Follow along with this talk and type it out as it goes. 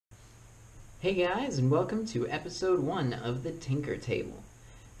Hey guys, and welcome to episode 1 of the Tinker Table.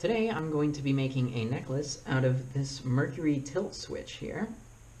 Today I'm going to be making a necklace out of this Mercury tilt switch here.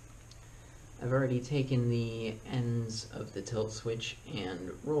 I've already taken the ends of the tilt switch and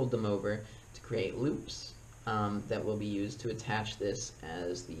rolled them over to create loops that will be used to attach this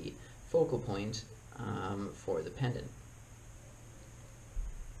as the focal point for the pendant.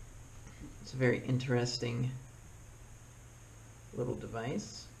 It's a very interesting little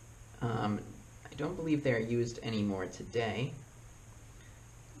device. I don't believe they are used anymore today.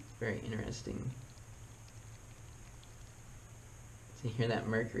 It's very interesting to hear that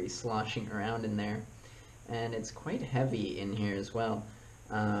mercury sloshing around in there. And it's quite heavy in here as well.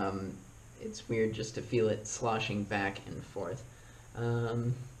 It's weird just to feel it sloshing back and forth.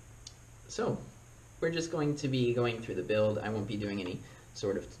 So, we're just going to be going through the build. I won't be doing any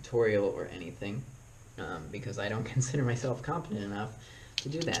sort of tutorial or anything, because I don't consider myself competent enough to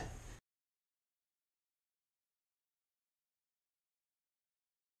do that.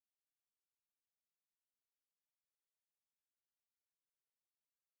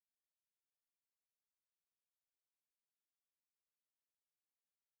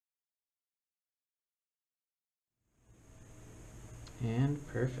 And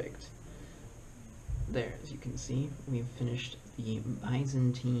perfect. There, as you can see, we've finished the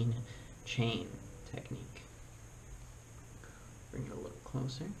Byzantine chain technique. Bring it a little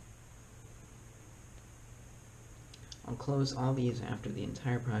closer. I'll close all these after the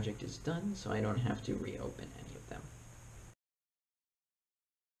entire project is done, so I don't have to reopen any of them.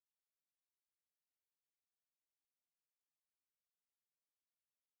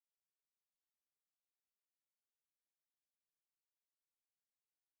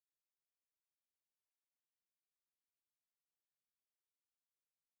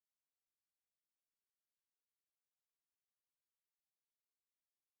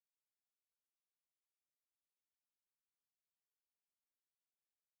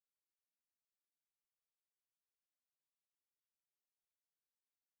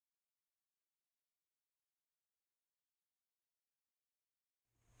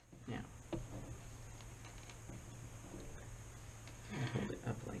 Now, I'll hold it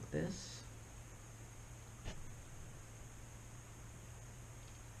up like this.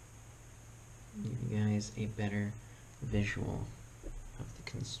 Give you guys a better visual of the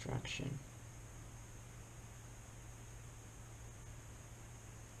construction.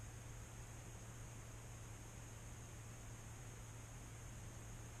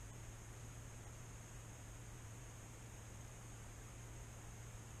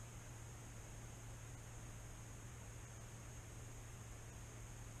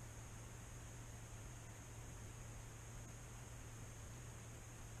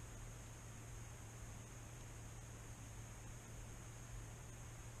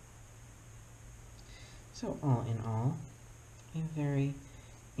 So all in all, a very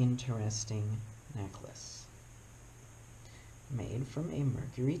interesting necklace made from a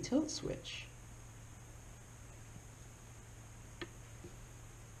mercury tilt switch.